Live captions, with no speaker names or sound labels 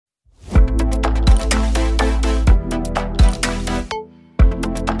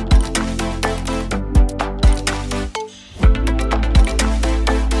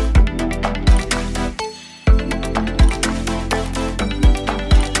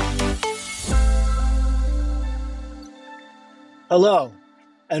Hello,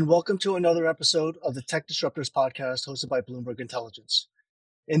 and welcome to another episode of the Tech Disruptors podcast hosted by Bloomberg Intelligence.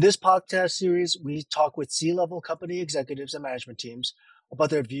 In this podcast series, we talk with C-level company executives and management teams about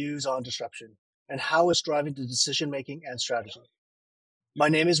their views on disruption and how it's driving the decision-making and strategy. My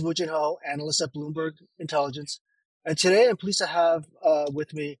name is Jin Hoto, analyst at Bloomberg Intelligence, and today I'm pleased to have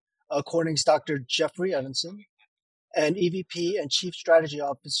with me Corning's Dr. Jeffrey Evenson, and EVP and Chief Strategy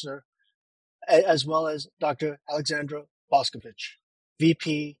Officer, as well as Dr. Aleksandra Boskovic,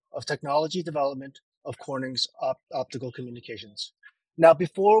 VP of Technology Development of Corning's Optical Communications. Now,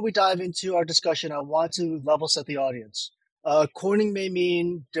 before we dive into our discussion, I want to level set the audience. Corning may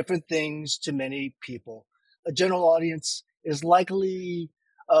mean different things to many people. A general audience is likely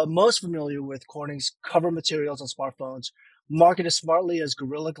most familiar with Corning's cover materials on smartphones, marketed smartly as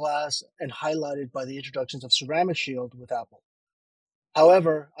Gorilla Glass and highlighted by the introductions of Ceramic Shield with Apple.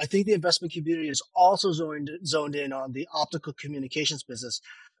 However, I think the investment community is also zoned in on the optical communications business,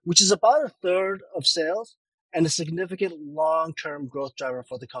 which is about a third of sales and a significant long-term growth driver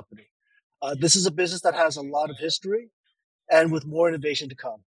for the company. This is a business that has a lot of history and with more innovation to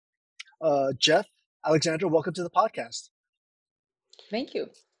come. Jeff, Aleksandra, welcome to the podcast. Thank you.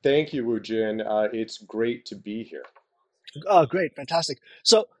 Thank you, Woo-Jin. It's great to be here. Great, fantastic.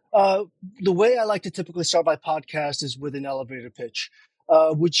 So the way I like to typically start my podcast is with an elevator pitch.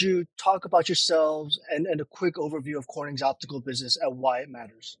 Would you talk about yourselves and a quick overview of Corning's optical business and why it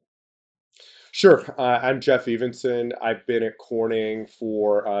matters? Sure. I'm Jeff Evenson. I've been at Corning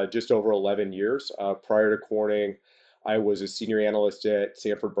for just over 11 years. Prior to Corning, I was a senior analyst at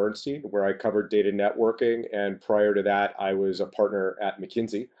Sanford Bernstein, where I covered data networking. And prior to that, I was a partner at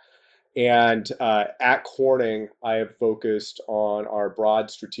McKinsey. And at Corning, I have focused on our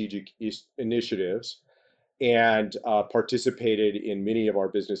broad strategic initiatives and participated in many of our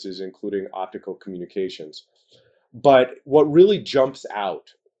businesses, including optical communications. But what really jumps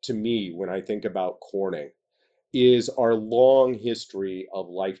out to me when I think about Corning is our long history of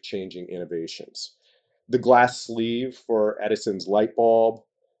life-changing innovations. The glass sleeve for Edison's light bulb,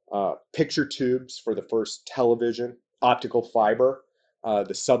 picture tubes for the first television, optical fiber,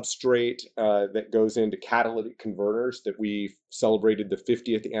 the substrate that goes into catalytic converters that we celebrated the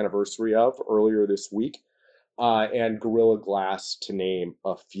 50th anniversary of earlier this week, and Gorilla Glass, to name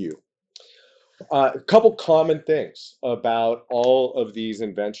a few. A couple common things about all of these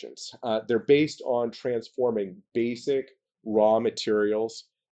inventions. They're based on transforming basic raw materials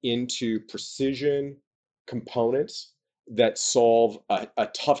into precision components that solve a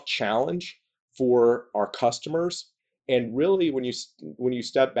tough challenge for our customers, and really, when you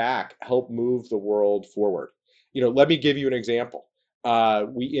step back, help move the world forward. Let me give you an example.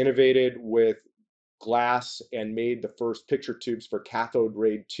 We innovated with glass and made the first picture tubes for cathode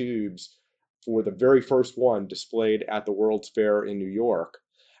ray tubes for the very first one displayed at the World's Fair in New York.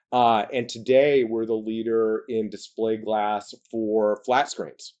 And today we're the leader in display glass for flat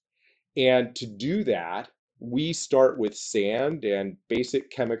screens. And to do that, we start with sand and basic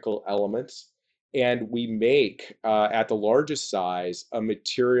chemical elements, and we make, at the largest size, a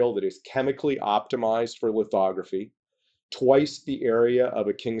material that is chemically optimized for lithography, twice the area of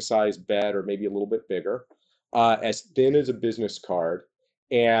a king-size bed or maybe a little bit bigger, as thin as a business card,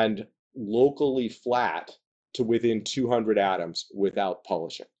 and locally flat to within 200 atoms without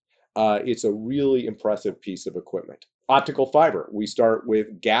polishing. It's a really impressive piece of equipment. Optical fiber, we start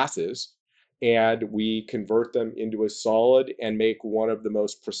with gases and we convert them into a solid and make one of the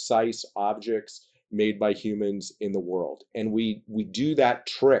most precise objects made by humans in the world. And we do that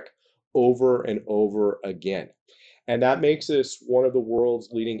trick over and over again. And that makes us one of the world's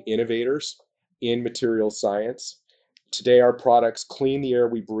leading innovators in material science. Today, our products clean the air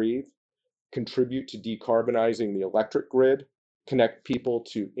we breathe, contribute to decarbonizing the electric grid, connect people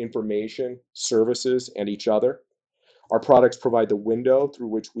to information, services, and each other. Our products provide the window through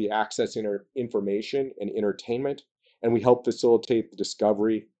which we access information and entertainment, and we help facilitate the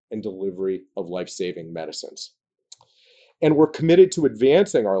discovery and delivery of life-saving medicines. And we're committed to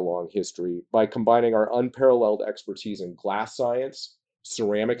advancing our long history by combining our unparalleled expertise in glass science,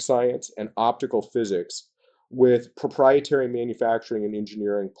 ceramic science, and optical physics with proprietary manufacturing and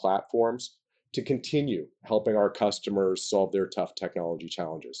engineering platforms to continue helping our customers solve their tough technology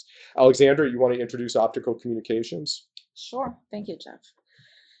challenges. Aleksandra, you want to introduce optical communications? Sure. Thank you, Jeff.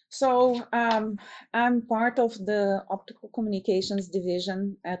 So I'm part of the Optical Communications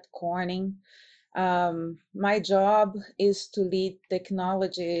division at Corning. My job is to lead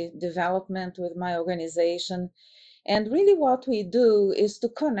technology development with my organization. And really what we do is to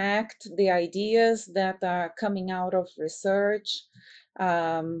connect the ideas that are coming out of research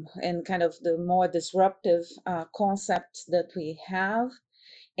and kind of the more disruptive concepts that we have,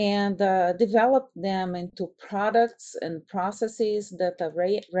 and develop them into products and processes that are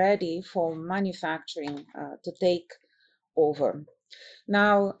ready for manufacturing to take over.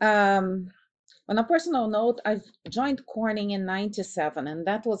 Now, on a personal note, I joined Corning in '97, and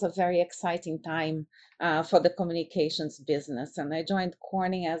that was a very exciting time for the communications business. And I joined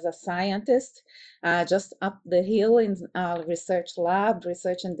Corning as a scientist, just up the hill in research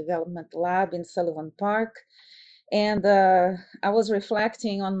and development lab in Sullivan Park. And I was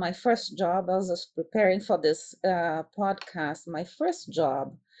reflecting on my first job. I was preparing for this podcast. My first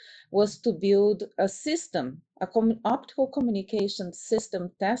job was to build a system, optical communication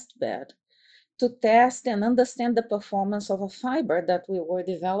system test bed to test and understand the performance of a fiber that we were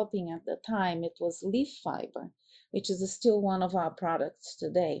developing at the time. It was leaf fiber, which is still one of our products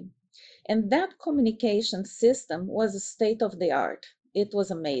today. And that communication system was state of the art. It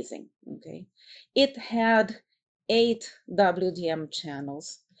was amazing. Okay. It had 8 WDM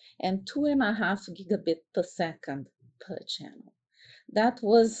channels and 2.5 gigabit per second per channel. That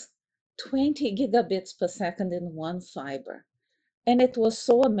was 20 gigabits per second in one fiber. And it was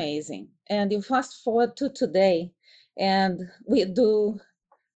so amazing. And you fast forward to today, and we do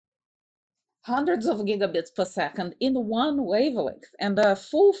hundreds of gigabits per second in one wavelength. And a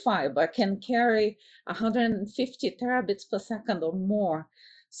full fiber can carry 150 terabits per second or more.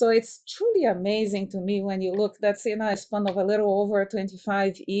 So it's truly amazing to me when you look, that's in a span of a little over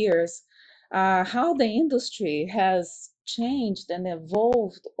 25 years, how the industry has changed and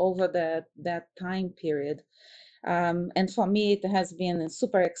evolved over that time period. And for me, it has been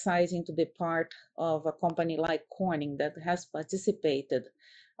super exciting to be part of a company like Corning that has participated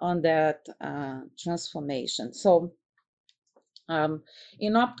on that transformation. So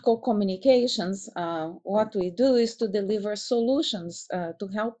in optical communications, what we do is to deliver solutions to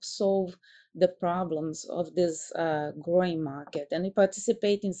help solve the problems of this growing market. And we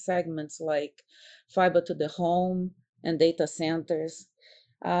participate in segments like fiber to the home and data centers.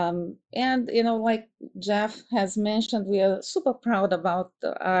 And, like Jeff has mentioned, we are super proud about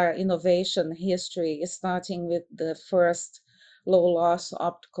our innovation history, starting with the first low loss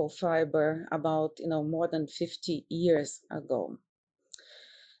optical fiber about, more than 50 years ago.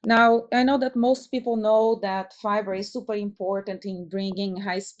 Now, I know that most people know that fiber is super important in bringing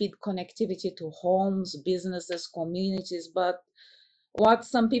high-speed connectivity to homes, businesses, communities, but what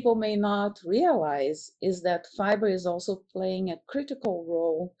some people may not realize is that fiber is also playing a critical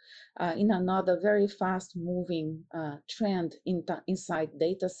role in another very fast-moving trend inside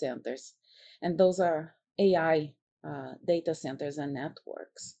data centers, and those are AI data centers and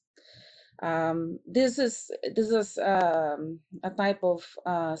networks. This is a type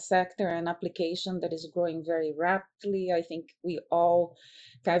of sector and application that is growing very rapidly. I think we all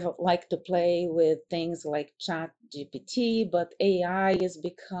kind of like to play with things like Chat GPT, but AI is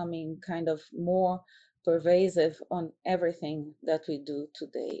becoming kind of more pervasive on everything that we do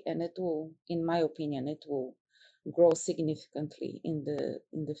today, and it will, in my opinion, it will grow significantly in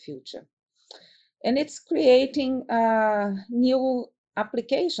the future. And it's creating new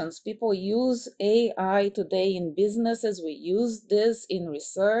applications. People use AI today in businesses. We use this in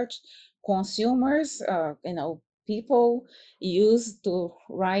research. Consumers, people use to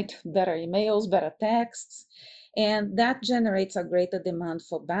write better emails, better texts, and that generates a greater demand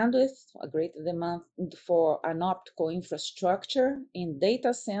for bandwidth, a greater demand for an optical infrastructure in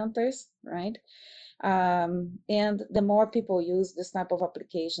data centers, right? And the more people use this type of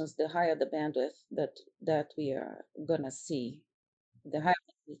applications, the higher the bandwidth that we are going to see, the higher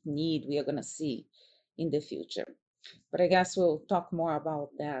need we are going to see in the future. But I guess we'll talk more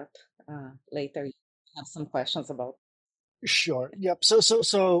about that later. You have some questions about. Sure. Yep.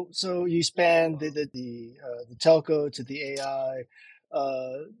 So you span the telco to the AI.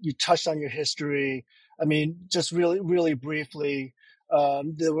 You touched on your history. I mean, just really briefly,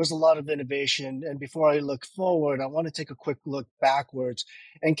 there was a lot of innovation. And before I look forward, I want to take a quick look backwards.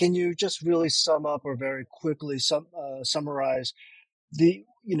 And can you just really sum up or very quickly summarize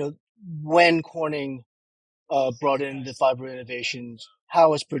when Corning brought in the fiber innovations,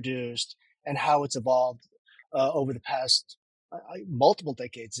 how it's produced, and how it's evolved over the past multiple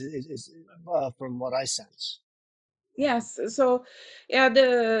decades, from what I sense. Yes, so yeah,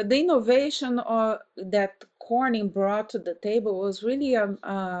 the innovation that Corning brought to the table was really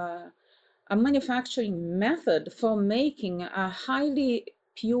a manufacturing method for making a highly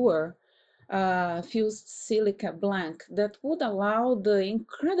pure fused silica blank that would allow the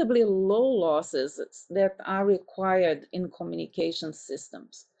incredibly low losses that are required in communication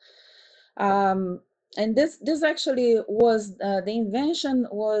systems. And this actually was, the invention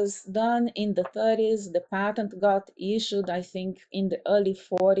was done in the 30s. The patent got issued, I think, in the early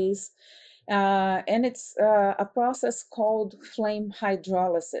 40s. And it's a process called flame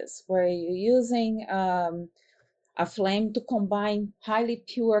hydrolysis, where you're using a flame to combine highly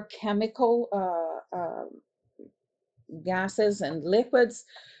pure chemical gases and liquids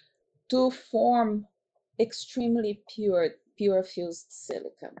to form extremely pure fused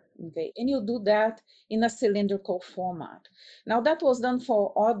silicon. Okay, and you do that in a cylindrical format. Now that was done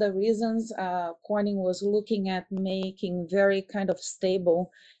for other reasons. Corning was looking at making very kind of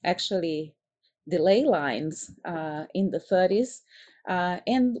stable, actually, delay lines in the 30s.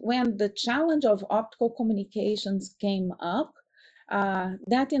 And when the challenge of optical communications came up,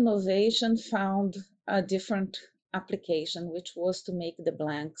 that innovation found a different application, which was to make the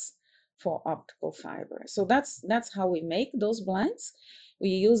blanks for optical fiber. So that's how we make those blanks. We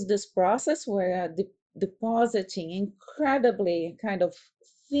use this process where depositing incredibly kind of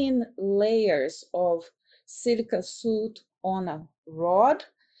thin layers of silica soot on a rod.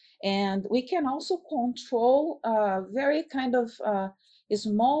 And we can also control very kind of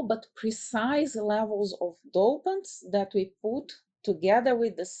small but precise levels of dopants that we put together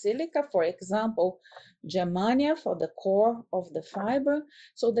with the silica, for example, germania for the core of the fiber,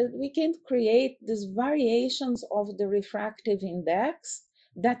 so that we can create these variations of the refractive index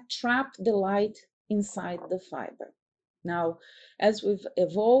that trap the light inside the fiber. Now, as we've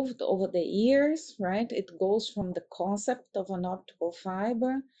evolved over the years, right, it goes from the concept of an optical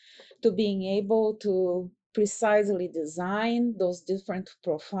fiber to being able to precisely design those different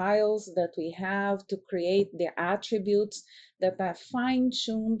profiles that we have to create the attributes that are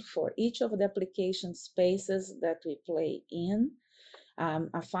fine-tuned for each of the application spaces that we play in.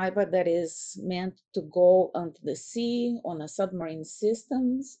 A fiber that is meant to go under the sea on a submarine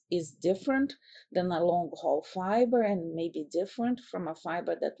systems is different than a long haul fiber, and maybe different from a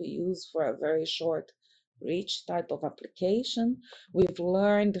fiber that we use for a very short reach type of application. We've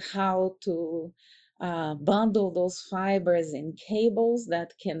learned how to bundle those fibers in cables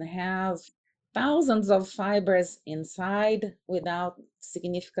that can have thousands of fibers inside without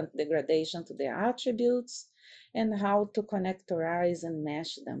significant degradation to their attributes, and how to connectorize and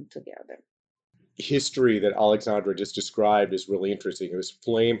mesh them together. History that Aleksandra just described is really interesting. It was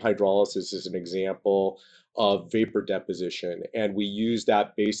flame hydrolysis as an example of vapor deposition, and we use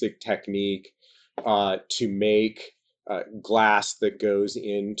that basic technique to make glass that goes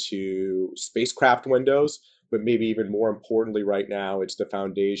into spacecraft windows. But maybe even more importantly, right now, it's the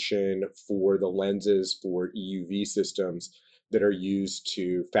foundation for the lenses for EUV systems that are used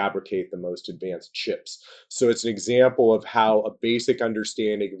to fabricate the most advanced chips. So it's an example of how a basic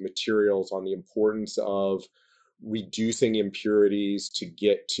understanding of materials on the importance of reducing impurities to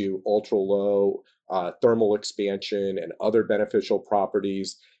get to ultra low thermal expansion and other beneficial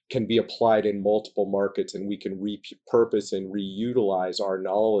properties can be applied in multiple markets, and we can repurpose and reutilize our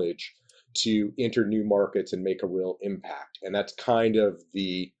knowledge to enter new markets and make a real impact. And that's kind of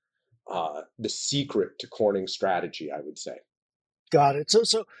the secret to Corning's strategy, I would say. Got it.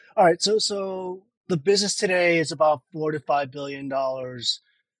 So all right. So the business today is about $4 to $5 billion.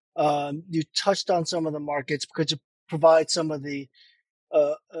 You touched on some of the markets. Could you provide some of the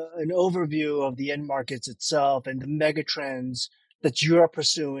an overview of the end markets itself and the mega trends that you are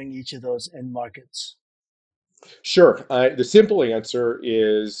pursuing each of those end markets? Sure. The simple answer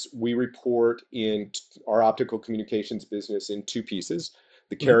is we report in our optical communications business in two pieces.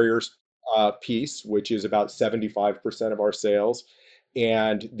 The Mhm. carriers piece, which is about 75% of our sales,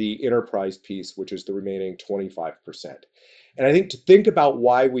 and the enterprise piece, which is the remaining 25%. And I think to think about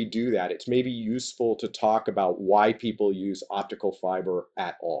why we do that, it's maybe useful to talk about why people use optical fiber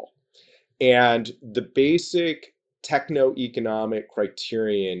at all. And the basic techno-economic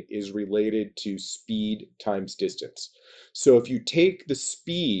criterion is related to speed times distance. So if you take the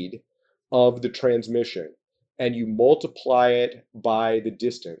speed of the transmission and you multiply it by the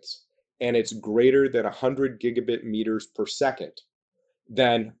distance, and it's greater than 100 gigabit meters per second,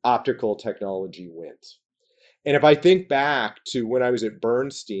 then optical technology wins. And if I think back to when I was at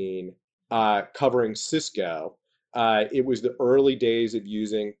Bernstein covering Cisco, it was the early days of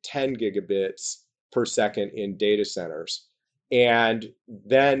using 10 gigabits per second in data centers. And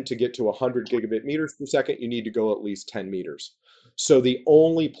then to get to 100 gigabit meters per second, you need to go at least 10 meters. So the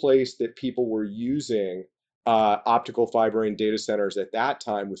only place that people were using optical fiber in data centers at that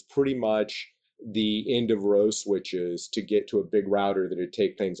time was pretty much the end of row switches to get to a big router that would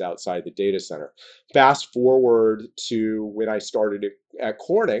take things outside the data center. Fast forward to when I started at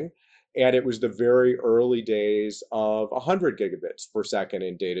Corning, And it was the very early days of 100 gigabits per second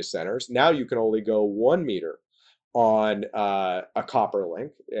in data centers. Now you can only go 1 meter on a copper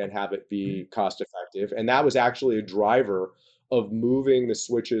link and have it be cost effective. And that was actually a driver of moving the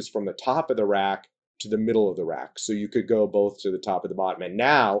switches from the top of the rack to the middle of the rack. So you could go both to the top of the bottom. And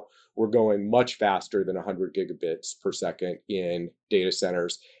now we're going much faster than 100 gigabits per second in data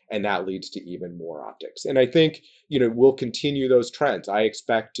centers. And that leads to even more optics. And I think, we'll continue those trends. I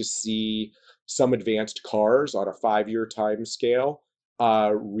expect to see some advanced cars on a 5-year time scale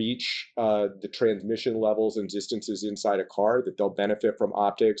reach the transmission levels and distances inside a car that they'll benefit from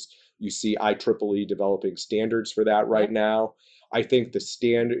optics. You see IEEE developing standards for that right now. I think the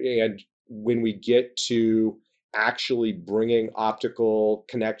standard, and when we get to actually bringing optical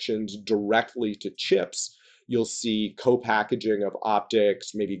connections directly to chips, you'll see co-packaging of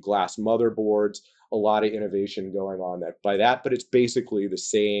optics, maybe glass motherboards, a lot of innovation going on but it's basically the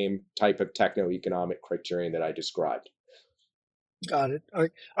same type of techno-economic criterion that I described. Got it. All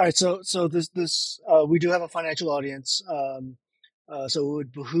right. All right. So this we do have a financial audience. So it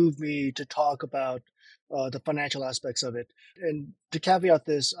would behoove me to talk about the financial aspects of it. And to caveat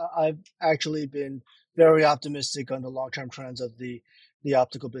this, I've actually been very optimistic on the long-term trends of the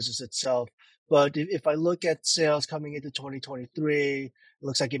optical business itself. But if I look at sales coming into 2023, it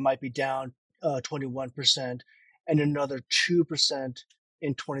looks like it might be down 21% and another 2%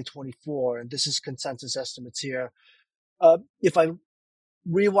 in 2024. And this is consensus estimates here. If I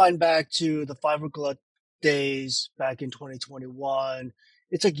rewind back to the fiber glut days back in 2021,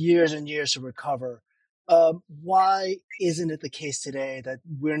 it took years and years to recover. Why isn't it the case today that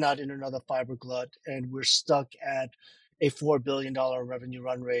we're not in another fiber glut and we're stuck at a $4 billion revenue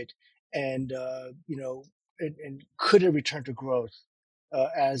run rate? And, and could it return to growth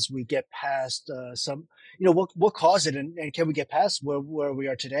as we get past what caused it? And can we get past where we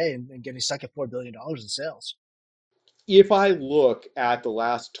are today and getting stuck at $4 billion in sales? If I look at the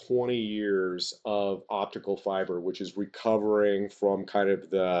last 20 years of optical fiber, which is recovering from kind of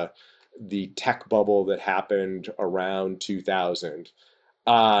the tech bubble that happened around 2000,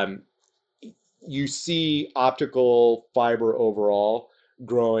 um, you see optical fiber overall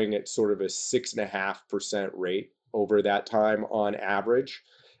growing at sort of a 6.5% rate over that time on average.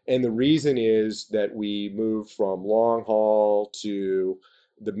 And the reason is that we moved from long haul to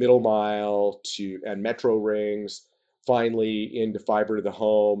the middle mile and metro rings, finally into fiber to the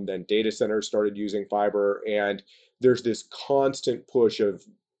home. Then data centers started using fiber, and there's this constant push of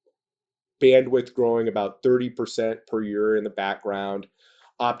bandwidth growing about 30% per year in the background,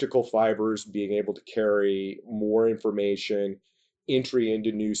 optical fibers being able to carry more information, entry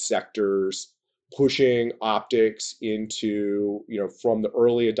into new sectors, pushing optics into, from the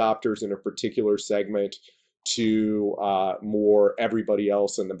early adopters in a particular segment to more everybody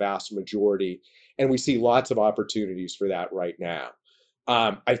else in the vast majority. And we see lots of opportunities for that right now.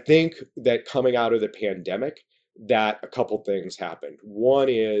 I think that coming out of the pandemic, that a couple things happened. One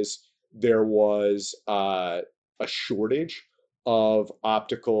is there was a shortage of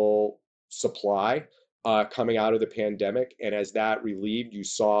optical supply coming out of the pandemic. And as that relieved, you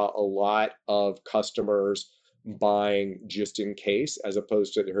saw a lot of customers buying just in case, as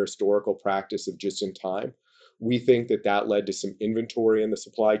opposed to the historical practice of just in time. We think that that led to some inventory in the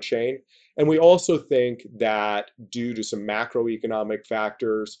supply chain. And we also think that due to some macroeconomic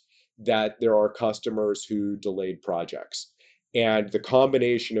factors, that there are customers who delayed projects. And the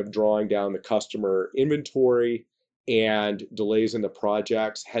combination of drawing down the customer inventory and delays in the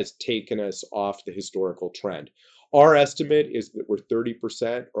projects has taken us off the historical trend. Our estimate is that we're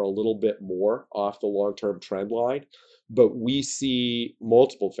 30% or a little bit more off the long-term trend line, but we see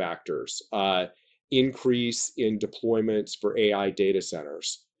multiple factors. Increase in deployments for AI data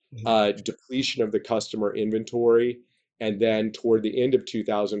centers, depletion of the customer inventory, and then toward the end of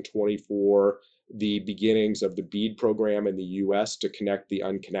 2024, the beginnings of the BEAD program in the US to connect the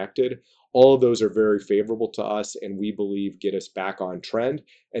unconnected. All of those are very favorable to us and we believe get us back on trend.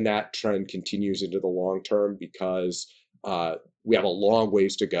 And that trend continues into the long term because we have a long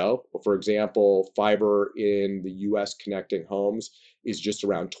ways to go. For example, fiber in the US connecting homes is just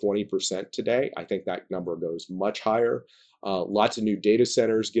around 20% today. I think that number goes much higher. Lots of new data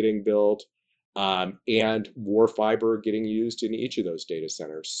centers getting built. And more fiber getting used in each of those data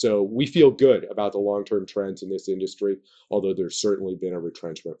centers. So we feel good about the long-term trends in this industry, although there's certainly been a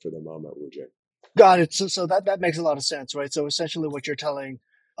retrenchment for the moment, Wujin. Got it. So that makes a lot of sense, right? So essentially what you're telling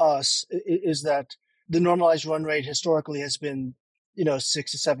us is that the normalized run rate historically has been,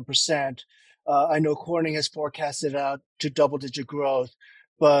 6 to 7%. I know Corning has forecasted out to double-digit growth,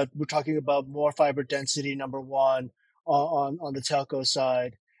 but we're talking about more fiber density, number one, on the telco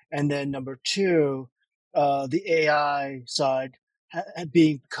side. And then number two, the AI side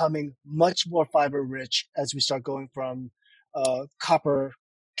becoming much more fiber rich as we start going from copper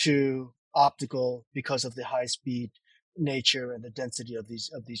to optical because of the high speed nature and the density of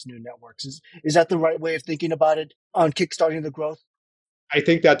these new networks. Is that the right way of thinking about it on kickstarting the growth? I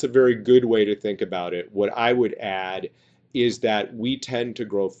think that's a very good way to think about it. What I would add is that we tend to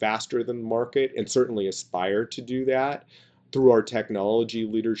grow faster than the market and certainly aspire to do that through our technology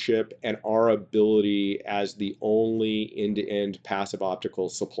leadership and our ability as the only end-to-end passive optical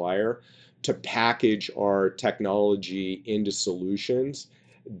supplier to package our technology into solutions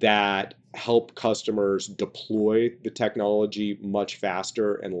that help customers deploy the technology much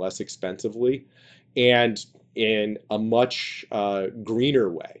faster and less expensively. And in a much greener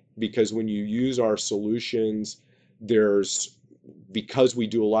way, because when you use our solutions, there's because we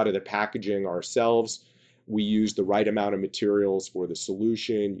do a lot of the packaging ourselves, we use the right amount of materials for the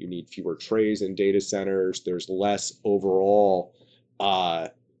solution. You need fewer trays in data centers. There's less overall uh,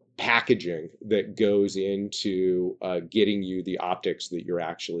 packaging that goes into getting you the optics that you're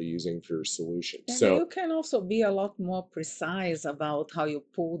actually using for your solution. And So you can also be a lot more precise about how you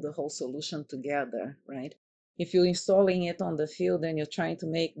pull the whole solution together, right? If you're installing it on the field and you're trying to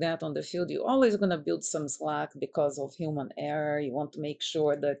make that on the field, you're always going to build some slack because of human error. You want to make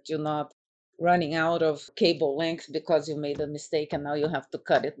sure that you're not running out of cable length because you made a mistake and now you have to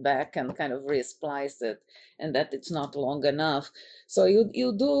cut it back and kind of re-splice it, and that it's not long enough. So you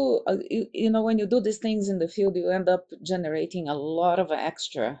do when you do these things in the field, you end up generating a lot of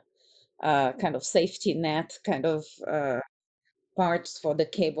extra kind of safety net kind of parts for the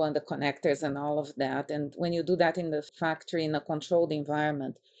cable and the connectors and all of that. And when you do that in the factory in a controlled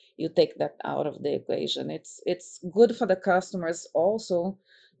environment, you take that out of the equation. It's good for the customers also,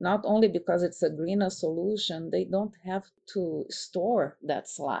 not only because it's a greener solution, they don't have to store that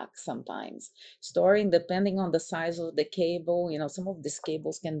slack sometimes. Storing, depending on the size of the cable, some of these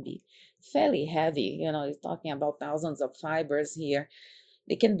cables can be fairly heavy. You're talking about thousands of fibers here.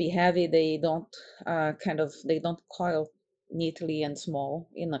 They can be heavy. They don't coil neatly and small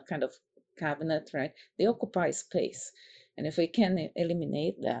in a kind of cabinet, right? They occupy space. And if we can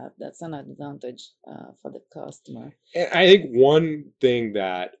eliminate that, that's an advantage for the customer. I think one thing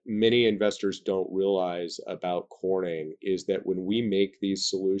that many investors don't realize about Corning is that when we make these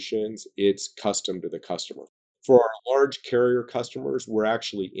solutions, it's custom to the customer. For our large carrier customers, we're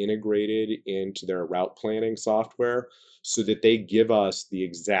actually integrated into their route planning software so that they give us the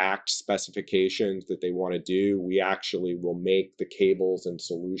exact specifications that they want to do. We actually will make the cables and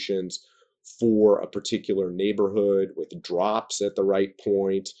solutions for a particular neighborhood with drops at the right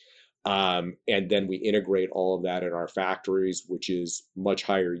point. And then we integrate all of that in our factories, which is much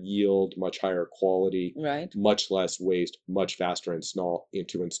higher yield, much higher quality, Right. much less waste, much faster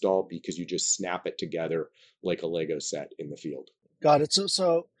to install because you just snap it together like a Lego set in the field. Got it.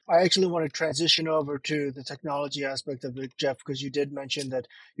 So I actually want to transition over to the technology aspect of it, Jeff, because you did mention that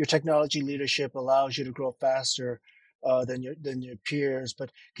your technology leadership allows you to grow faster than your peers.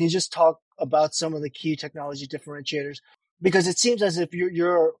 But can you just talk about some of the key technology differentiators? Because it seems as if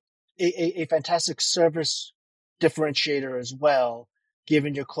you're a fantastic service differentiator as well,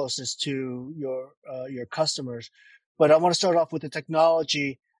 given your closeness to your customers. But I want to start off with the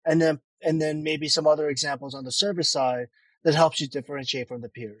technology, and then maybe some other examples on the service side that helps you differentiate from the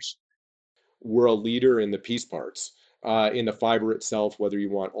peers. We're a leader in the piece parts. In the fiber itself, whether you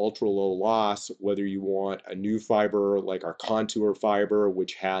want ultra low loss, whether you want a new fiber like our contour fiber,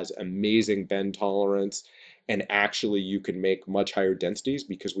 which has amazing bend tolerance, and actually you can make much higher densities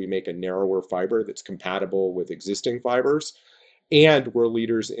because we make a narrower fiber that's compatible with existing fibers. And we're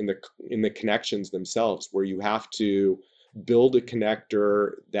leaders in the connections themselves, where you have to build a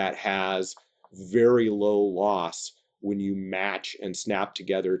connector that has very low loss when you match and snap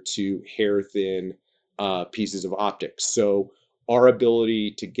together two hair thin pieces of optics. So our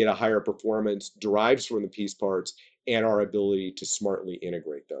ability to get a higher performance derives from the piece parts and our ability to smartly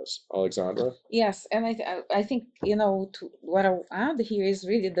integrate those. Aleksandra? Yes, and I think what I'll add here is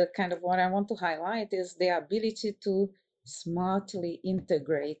really the kind of what I want to highlight is the ability to smartly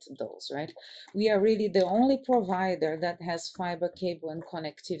integrate those, right? We are really the only provider that has fiber cable and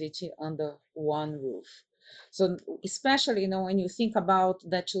connectivity under one roof. So especially, when you think about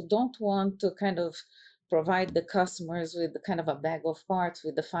that, you don't want to kind of provide the customers with kind of a bag of parts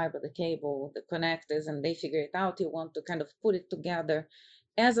with the fiber, the cable, the connectors, and they figure it out. You want to kind of put it together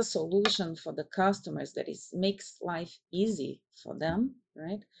as a solution for the customers that makes life easy for them,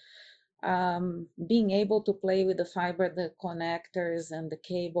 right? Being able to play with the fiber, the connectors, and the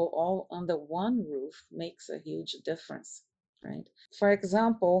cable all under one roof makes a huge difference. right? For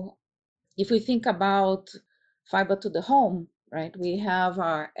example, if we think about fiber to the home, right, we have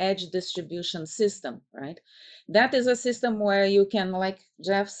our edge distribution system, right? That is a system where you can, like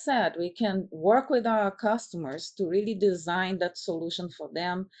Jeff said, we can work with our customers to really design that solution for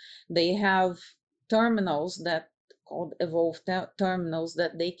them. They have terminals that called evolve terminals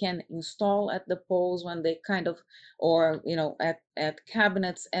that they can install at the poles when they kind of, or at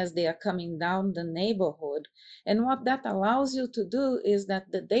cabinets as they are coming down the neighborhood. And what that allows you to do is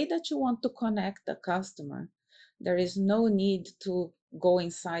that the day that you want to connect the customer, there is no need to go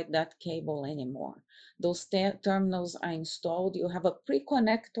inside that cable anymore. Those terminals are installed. You have a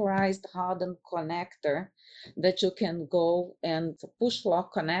pre-connectorized hardened connector that you can go, and it's a push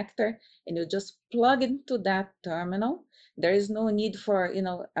lock connector, and you just plug into that terminal. There is no need for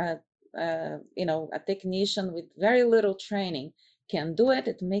a technician with very little training can do it.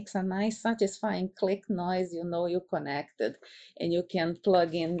 It makes a nice satisfying click noise. You know you connected, and you can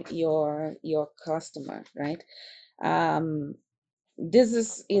plug in your customer, right? This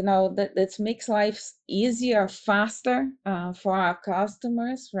is, that makes life easier, faster for our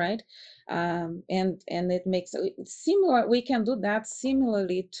customers, right? And it makes it similar. We can do that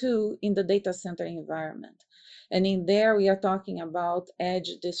similarly too in the data center environment. And in there, we are talking about edge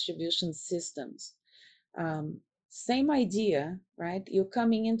distribution systems. Same idea, right? You're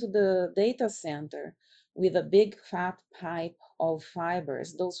coming into the data center with a big fat pipe of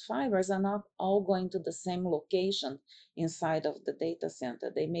fibers. Those fibers are not all going to the same location inside of the data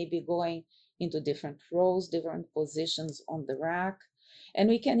center. They may be going into different rows, different positions on the rack. And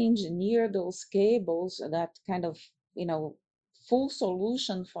we can engineer those cables, that kind of, full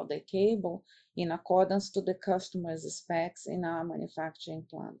solution for the cable in accordance to the customer's specs in our manufacturing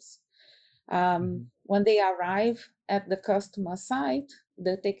plants. When they arrive at the customer site,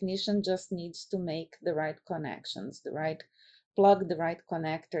 the technician just needs to make the right connections, plug the right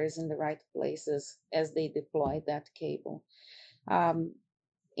connectors in the right places as they deploy that cable.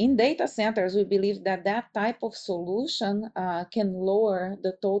 In data centers, we believe that that type of solution can lower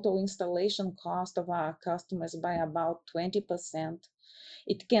the total installation cost of our customers by about 20%.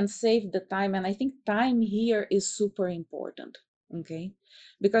 It can save the time, and I think time here is super important, okay?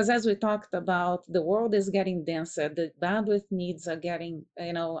 Because as we talked about, the world is getting denser, the bandwidth needs are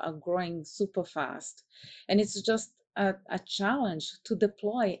growing super fast. And it's just a challenge to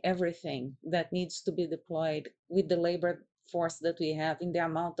deploy everything that needs to be deployed with the labor force that we have in the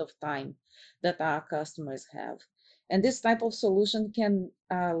amount of time that our customers have. And this type of solution can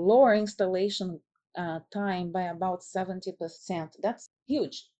lower installation time by about 70%. That's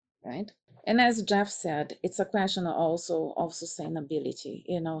huge, right? And as Jeff said, it's a question also of sustainability,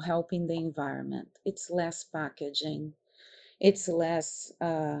 helping the environment. It's less packaging, it's less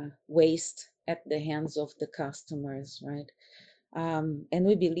waste at the hands of the customers, right? And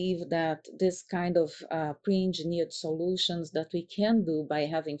we believe that this kind of pre-engineered solutions that we can do by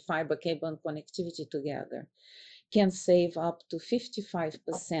having fiber, cable, and connectivity together can save up to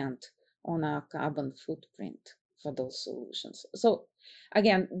 55% on our carbon footprint for those solutions. So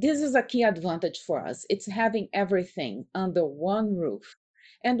again, this is a key advantage for us. It's having everything under one roof.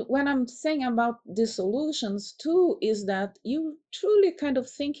 And when I'm saying about the solutions too, is that you truly kind of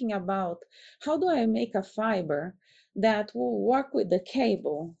thinking about how do I make a fiber that will work with the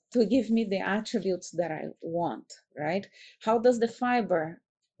cable to give me the attributes that I want, right? How does the fiber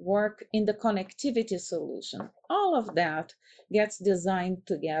work in the connectivity solution? All of that gets designed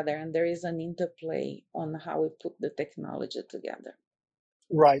together, and there is an interplay on how we put the technology together.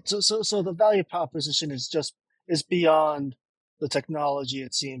 Right. So the value proposition is beyond the technology,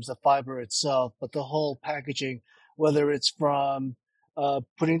 it seems, the fiber itself, but the whole packaging, whether it's from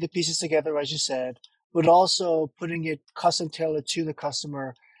putting the pieces together, as you said, but also putting it custom tailored to the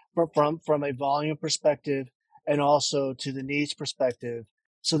customer from a volume perspective and also to the needs perspective.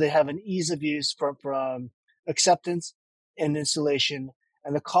 So they have an ease of use from acceptance and installation.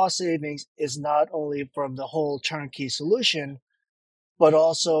 And the cost savings is not only from the whole turnkey solution, but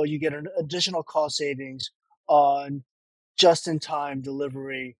also you get an additional cost savings on just-in-time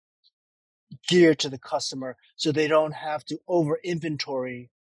delivery geared to the customer, so they don't have to over inventory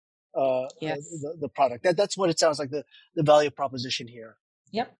Yes. the product. That's what it sounds like, the value proposition here.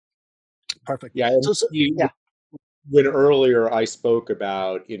 Yep. Perfect. Yeah, and Yeah, when earlier I spoke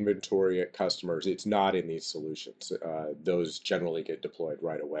about inventory at customers, it's not in these solutions. Those generally get deployed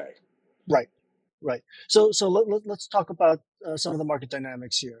right away. right. So let's talk about some of the market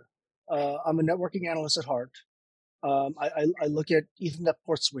dynamics here. I'm a networking analyst at heart. I look at Ethernet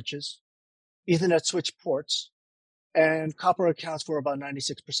port switches, Ethernet switch ports, and copper accounts for about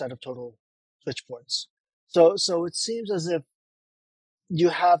 96% of total switch ports. So it seems as if you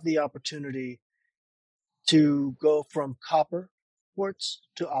have the opportunity to go from copper ports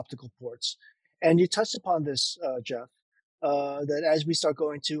to optical ports. And you touched upon this, Jeff, that as we start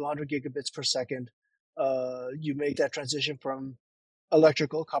going to 100 gigabits per second, you make that transition from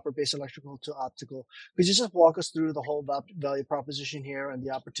copper-based electrical to optical. Could you just walk us through the whole value proposition here and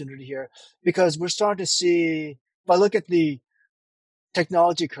the opportunity here? Because we're starting to see, if I look at the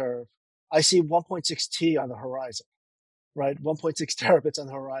technology curve, I see 1.6T on the horizon, right? 1.6 terabits on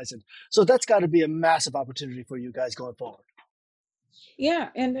the horizon. So that's got to be a massive opportunity for you guys going forward. Yeah,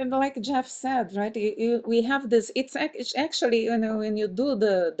 and like Jeff said, right, we have this, it's actually, when you do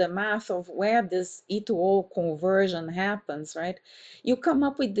the math of where this E to O conversion happens, right, you come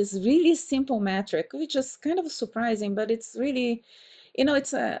up with this really simple metric, which is kind of surprising, but it's really,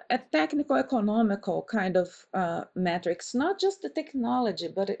 it's a technical, economical kind of metrics, not just the technology,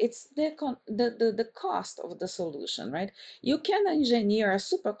 but it's the cost of the solution, right? You can engineer a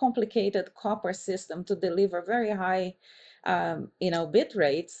super complicated copper system to deliver very high bit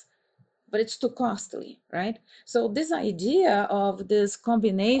rates, but it's too costly, right? So this idea of this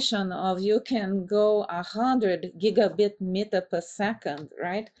combination of you can go 100 gigabit meter per second,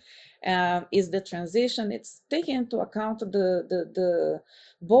 right? Is the transition. It's taking into account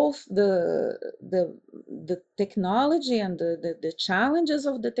both the technology and the challenges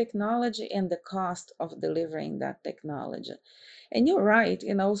of the technology and the cost of delivering that technology. And you're right,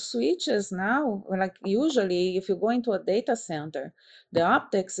 switches now, like usually if you go into a data center, the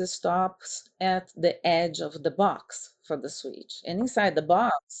optics stops at the edge of the box for the switch. And inside the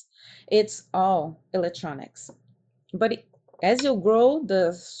box, it's all electronics. But as you grow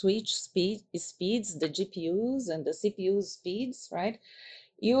the switch speeds, the GPUs and the CPU speeds, right?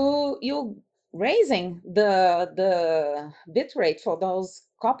 You raising the bit rate for those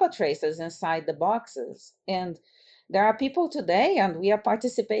copper traces inside the boxes. And there are people today, and we are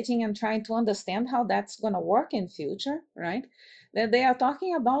participating and trying to understand how that's going to work in future, right? That they are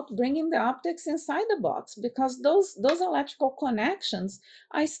talking about bringing the optics inside the box, because those electrical connections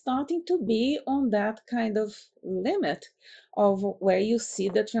are starting to be on that kind of limit of where you see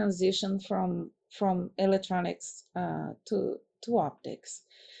the transition from electronics to optics.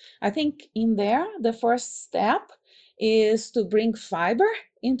 I think in there, the first step is to bring fiber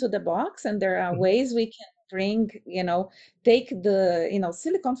into the box, and there are ways we can bring, take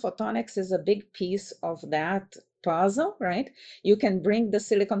silicon photonics is a big piece of that puzzle, right? You can bring the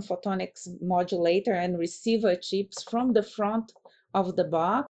silicon photonics modulator and receiver chips from the front of the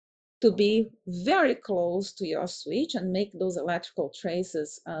box to be very close to your switch and make those electrical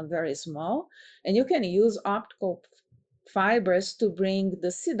traces very small. And you can use optical fibers to bring the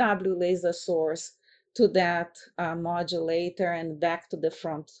CW laser source to that modulator and back to the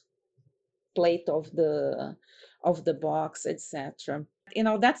front plate of the box, etc.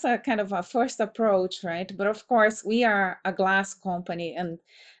 That's a kind of a first approach, right? But of course, we are a glass company, and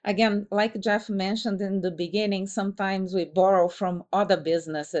again, like Jeff mentioned in the beginning, sometimes we borrow from other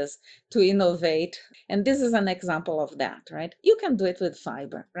businesses to innovate, and this is an example of that, right? You can do it with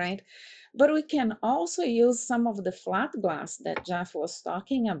fiber, right? But we can also use some of the flat glass that Jeff was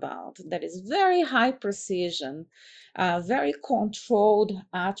talking about that is very high precision, very controlled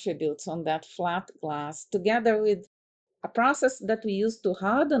attributes on that flat glass, together with a process that we use to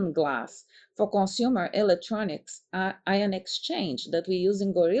harden glass for consumer electronics, ion exchange that we use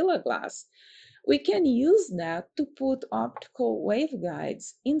in Gorilla Glass. We can use that to put optical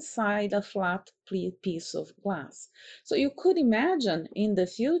waveguides inside a flat piece of glass. So you could imagine in the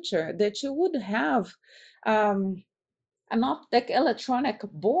future that you would have an optic electronic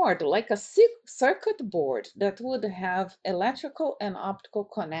board, like a circuit board that would have electrical and optical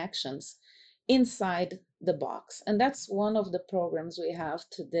connections inside the box. And that's one of the programs we have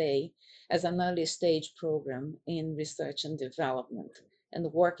today as an early stage program in research and development,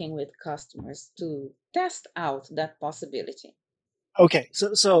 and working with customers to test out that possibility. Okay,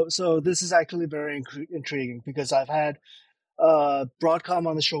 so this is actually very intriguing because I've had Broadcom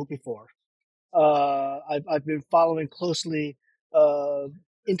on the show before. I've been following closely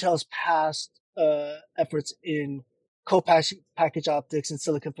Intel's past efforts in co-package optics and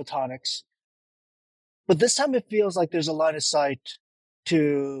silicon photonics, but this time it feels like there's a line of sight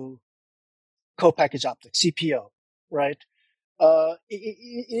to co-package optics, CPO, right?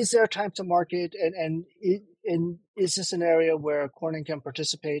 Is there a time to market, and is this an area where Corning can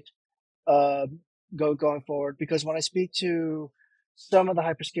participate uh, going forward? Because when I speak to some of the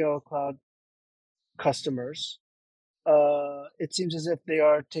hyperscale cloud customers, it seems as if they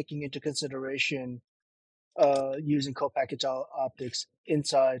are taking into consideration using co-package optics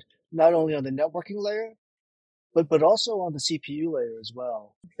inside, not only on the networking layer, but also on the CPU layer as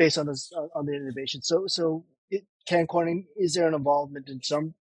well, based on this on the innovation. Can Corning, is there an involvement in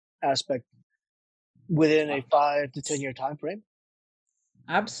some aspect within a 5 to 10 year time frame?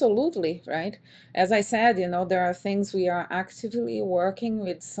 Absolutely, right? As I said, there are things we are actively working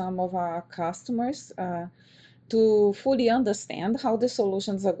with some of our customers to fully understand how the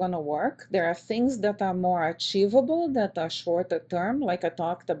solutions are going to work. There are things that are more achievable, that are shorter term, like I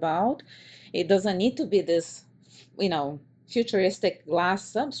talked about. It doesn't need to be this, futuristic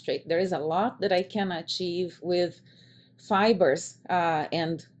glass substrate. There is a lot that I can achieve with fibers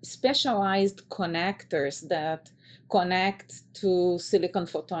and specialized connectors that connect to silicon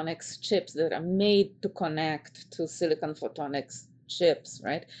photonics chips that are made to connect to silicon photonics chips,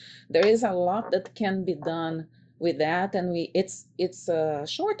 right? There is a lot that can be done with that, and it's a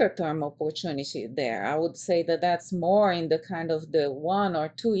shorter term opportunity there. I would say that that's more in the kind of the 1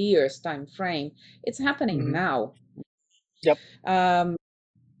 or 2 years time frame. It's happening Mm-hmm. now. Yep. um,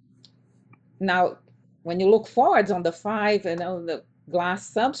 Now, when you look forwards on the five, the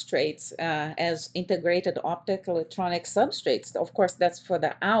glass substrates as integrated optical electronic substrates, of course, that's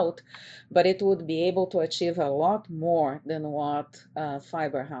further out, but it would be able to achieve a lot more than what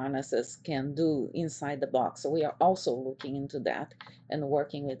fiber harnesses can do inside the box. So we are also looking into that and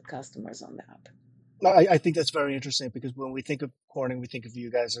working with customers on that. I think that's very interesting because when we think of Corning, we think of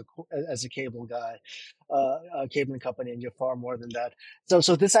you guys as a cable guy, a cabling company, and you're far more than that.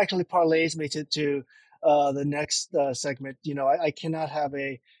 So this actually parlays me to the next segment. I cannot have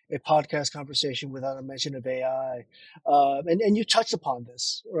a podcast conversation without a mention of AI, and you touched upon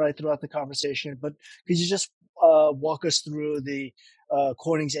this right throughout the conversation. But could you just walk us through the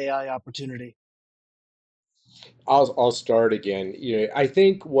Corning's AI opportunity? I'll start again. I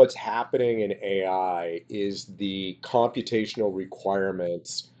think what's happening in AI is the computational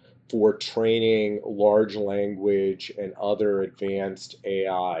requirements for training large language and other advanced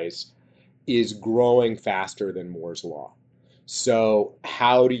AIs is growing faster than Moore's law. So,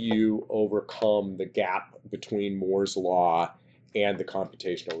 how do you overcome the gap between Moore's law and the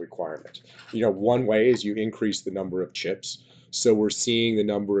computational requirement? One way is you increase the number of chips. So, we're seeing the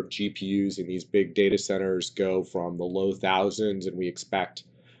number of GPUs in these big data centers go from the low thousands, and we expect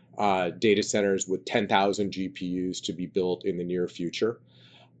data centers with 10,000 GPUs to be built in the near future.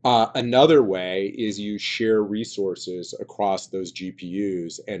 Another way is you share resources across those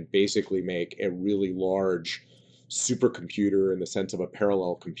GPUs and basically make a really large supercomputer in the sense of a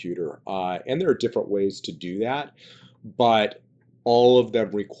parallel computer. And there are different ways to do that, but all of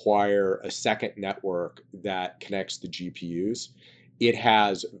them require a second network that connects the GPUs. It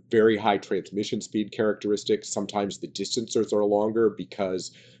has very high transmission speed characteristics. Sometimes the distances are longer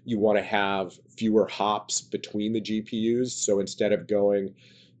because you want to have fewer hops between the GPUs. So instead of going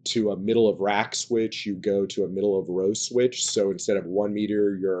to a middle of rack switch, you go to a middle of row switch. So instead of 1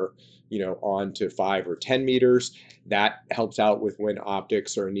 meter, you're on to 5 or 10 meters. That helps out with when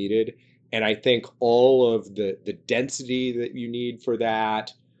optics are needed. And I think all of the density that you need for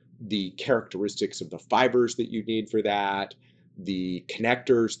that, the characteristics of the fibers that you need for that, the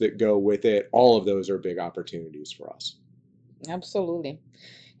connectors that go with it, all of those are big opportunities for us. Absolutely.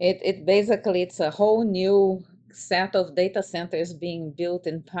 It basically, it's a whole new set of data centers being built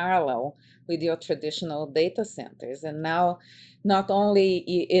in parallel with your traditional data centers. And now not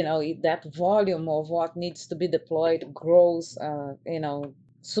only that volume of what needs to be deployed grows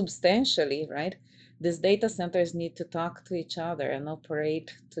substantially, right? These data centers need to talk to each other and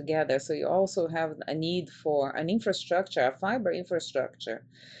operate together. So you also have a need for an infrastructure, a fiber infrastructure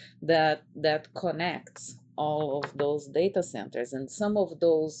that connects all of those data centers, and some of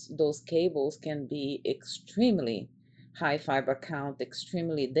those cables can be extremely high fiber count,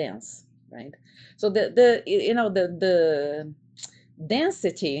 extremely dense, right? So the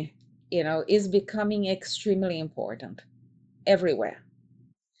density is becoming extremely important everywhere.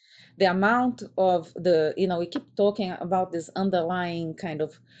 The amount of we keep talking about this underlying kind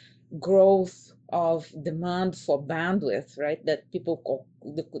of growth of demand for bandwidth, right? The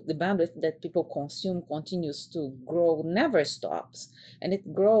bandwidth that people consume continues to grow, never stops, and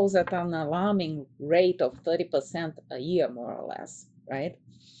it grows at an alarming rate of 30% a year, more or less, right?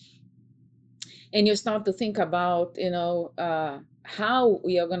 And you start to think about how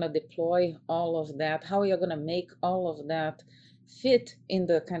we are going to deploy all of that, how we are going to make all of that fit in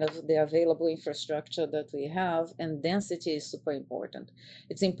the kind of the available infrastructure that we have. And density is super important.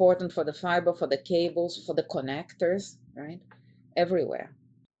 It's important for the fiber, for the cables, for the connectors, right? Everywhere.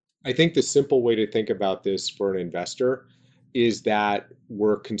 I think the simple way to think about this for an investor is that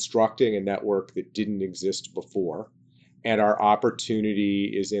we're constructing a network that didn't exist before, and our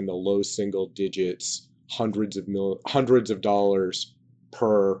opportunity is in the low single digits, hundreds of dollars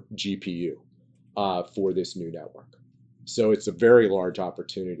per GPU for this new network. So it's a very large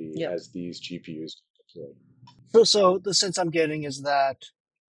opportunity Yep. as these GPUs deploy. So the sense I'm getting is that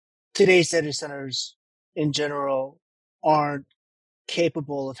today's data centers in general aren't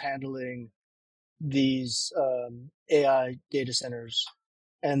capable of handling these AI data centers,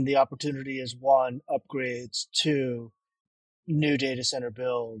 and the opportunity is one, upgrades, two, new data center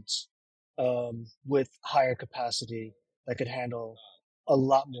builds with higher capacity that could handle a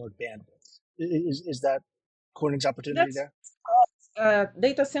lot more bandwidth. Is that Corning's opportunity That's there?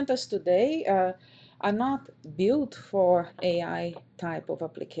 data centers today are not built for AI type of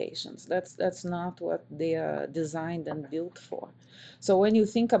applications. That's not what they are designed and built for. So when you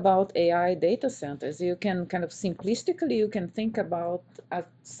think about AI data centers, you can kind of simplistically, you can think about a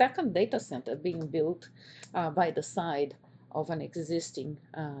second data center being built by the side of an existing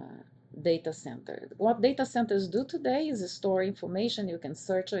data center. What data centers do today is store information. You can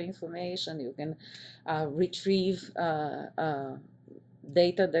search your information. You can retrieve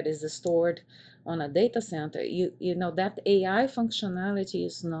data that is stored on a data center. You know that AI functionality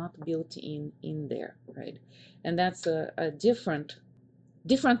is not built in there, right? And that's a different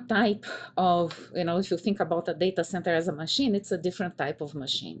type of, you know, if you think about a data center as a machine, it's a different type of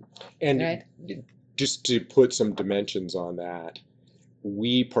machine, And right? just to put some dimensions on that,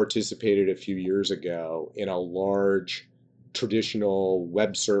 we participated a few years ago in a large traditional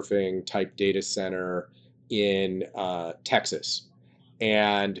web surfing type data center in Texas.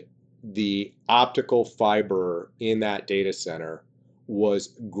 And the optical fiber in that data center was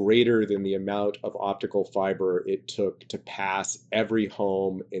greater than the amount of optical fiber it took to pass every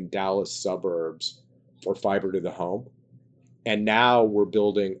home in Dallas suburbs for fiber to the home. And now we're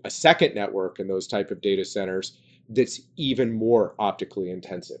building a second network in those type of data centers that's even more optically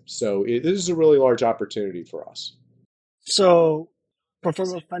intensive. So this is a really large opportunity for us. So,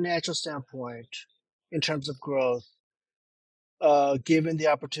 from a financial standpoint, in terms of growth, given the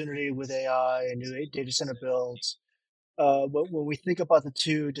opportunity with AI and new data center builds, when we think about the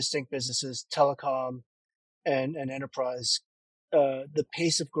two distinct businesses, telecom and enterprise, the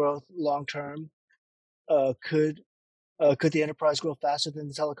pace of growth long term uh, could could the enterprise grow faster than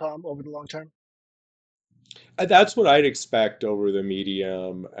the telecom over the long term? That's what I'd expect over the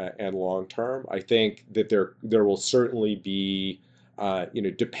medium and long term. I think that there will certainly be,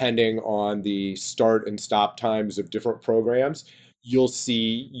 depending on the start and stop times of different programs, you'll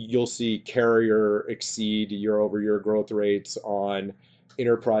see carrier exceed year-over-year growth rates on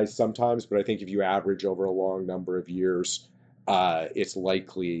enterprise sometimes. But I think if you average over a long number of years, it's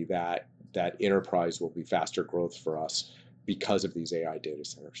likely that enterprise will be faster growth for us because of these AI data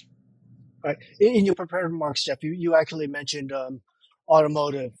centers. Right. In your prepared remarks, Jeff, you actually mentioned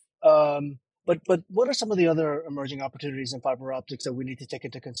automotive. But what are some of the other emerging opportunities in fiber optics that we need to take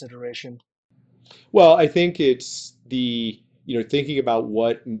into consideration? Well, I think it's thinking about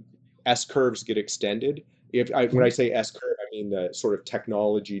what S curves get extended. When I Mhm. say S curve, I mean the sort of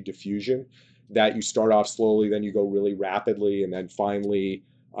technology diffusion that you start off slowly, then you go really rapidly, and then finally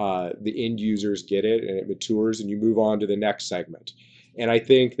the end users get it and it matures, and you move on to the next segment. And I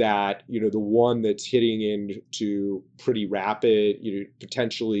think that the one that's hitting into pretty rapid,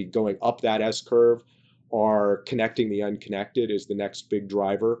 potentially going up that S curve, are connecting the unconnected is the next big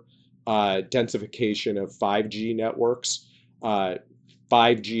driver. Densification of 5G networks. Uh,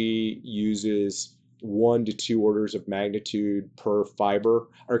 5G uses 1 to 2 orders of magnitude per fiber,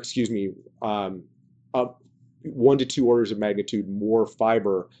 or excuse me, up 1 to 2 orders of magnitude more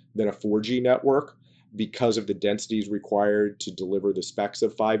fiber than a 4G network because of the densities required to deliver the specs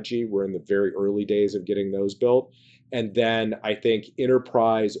of 5G. We're in the very early days of getting those built. And then I think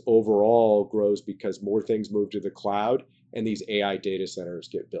enterprise overall grows because more things move to the cloud and these AI data centers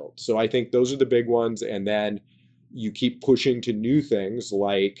get built. So I think those are the big ones. And then you keep pushing to new things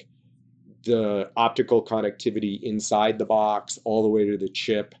like the optical connectivity inside the box, all the way to the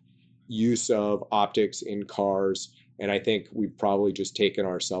chip, use of optics in cars. And I think we've probably just taken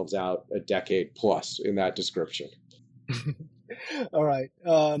ourselves out a decade plus in that description. All right.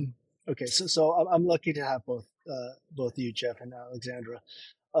 Okay. So I'm lucky to have both you, Jeff, and Alexandra.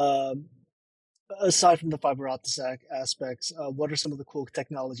 Um, Aside from the fiber optic aspects, what are some of the cool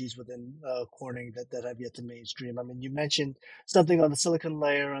technologies within Corning that have yet to mainstream? I mean, you mentioned something on the silicon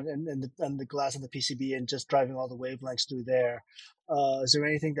layer and the glass on the PCB and just driving all the wavelengths through there. Is there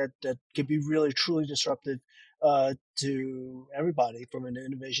anything that could be really truly disruptive to everybody from an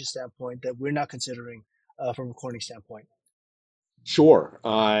innovation standpoint that we're not considering from a Corning standpoint? Sure.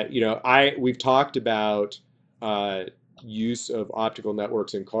 We've talked about use of optical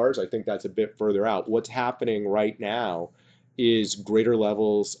networks in cars, I think that's a bit further out. What's happening right now is greater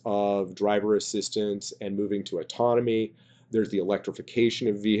levels of driver assistance and moving to autonomy. There's the electrification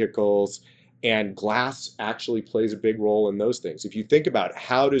of vehicles, and glass actually plays a big role in those things. If you think about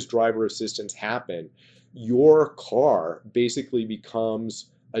how does driver assistance happen, your car basically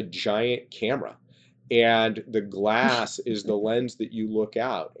becomes a giant camera. And the glass is the lens that you look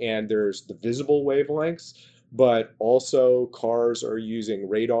out. And there's the visible wavelengths, but also cars are using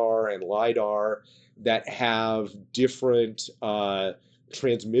radar and LiDAR that have different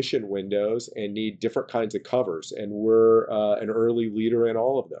transmission windows and need different kinds of covers. And we're an early leader in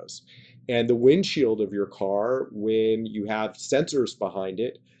all of those. And the windshield of your car, when you have sensors behind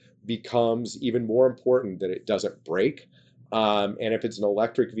it, becomes even more important that it doesn't break. And if it's an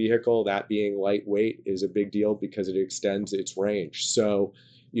electric vehicle, that being lightweight is a big deal because it extends its range. So,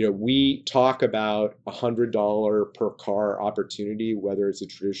 we talk about $100 per car opportunity, whether it's a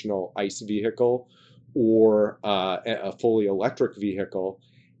traditional ICE vehicle or a fully electric vehicle.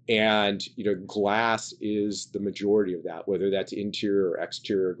 And, glass is the majority of that, whether that's interior or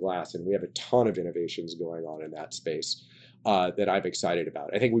exterior glass. And we have a ton of innovations going on in that space that I'm excited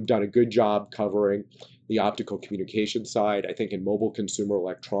about. I think we've done a good job covering the optical communication side. I think in mobile consumer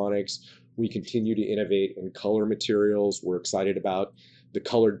electronics, we continue to innovate in color materials. We're excited about the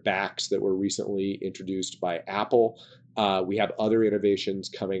colored backs that were recently introduced by Apple. We have other innovations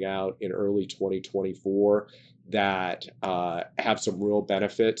coming out in early 2024 that have some real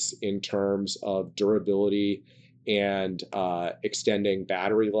benefits in terms of durability and extending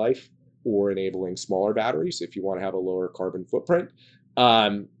battery life or enabling smaller batteries if you want to have a lower carbon footprint.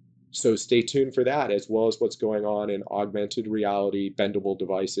 So stay tuned for that, as well as what's going on in augmented reality, bendable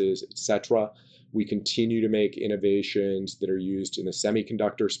devices, etc. We continue to make innovations that are used in the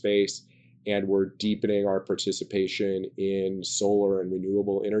semiconductor space, and we're deepening our participation in solar and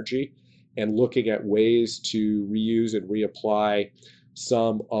renewable energy and looking at ways to reuse and reapply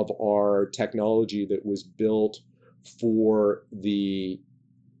some of our technology that was built for the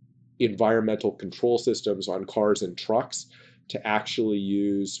environmental control systems on cars and trucks to actually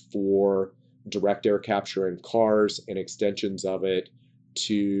use for direct air capture in cars and extensions of it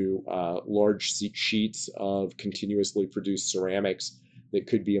to large sheets of continuously produced ceramics that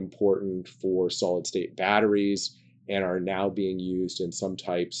could be important for solid state batteries and are now being used in some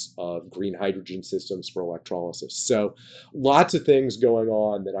types of green hydrogen systems for electrolysis. So lots of things going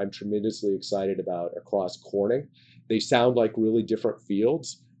on that I'm tremendously excited about across Corning. They sound like really different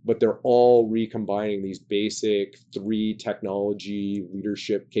fields, but they're all recombining these basic 3 technology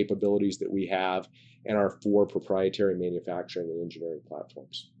leadership capabilities that we have and our 4 proprietary manufacturing and engineering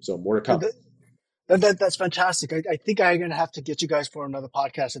platforms. So more to come. That's fantastic. I think I'm going to have to get you guys for another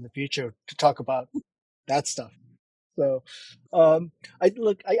podcast in the future to talk about that stuff. So, I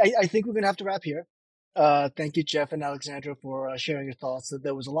think we're going to have to wrap here. Thank you, Jeff and Aleksandra, for sharing your thoughts.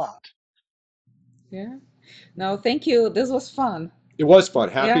 There was a lot. Yeah. No, thank you. This was fun. It was fun.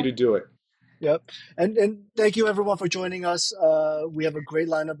 Happy Yeah. to do it. Yep. And thank you everyone for joining us. We have a great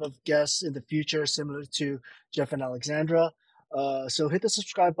lineup of guests in the future, similar to Jeff and Aleksandra. So hit the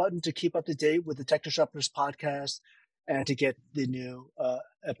subscribe button to keep up to date with the Tech Disruptors podcast and to get the new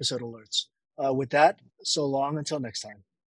episode alerts. With that, so long until next time.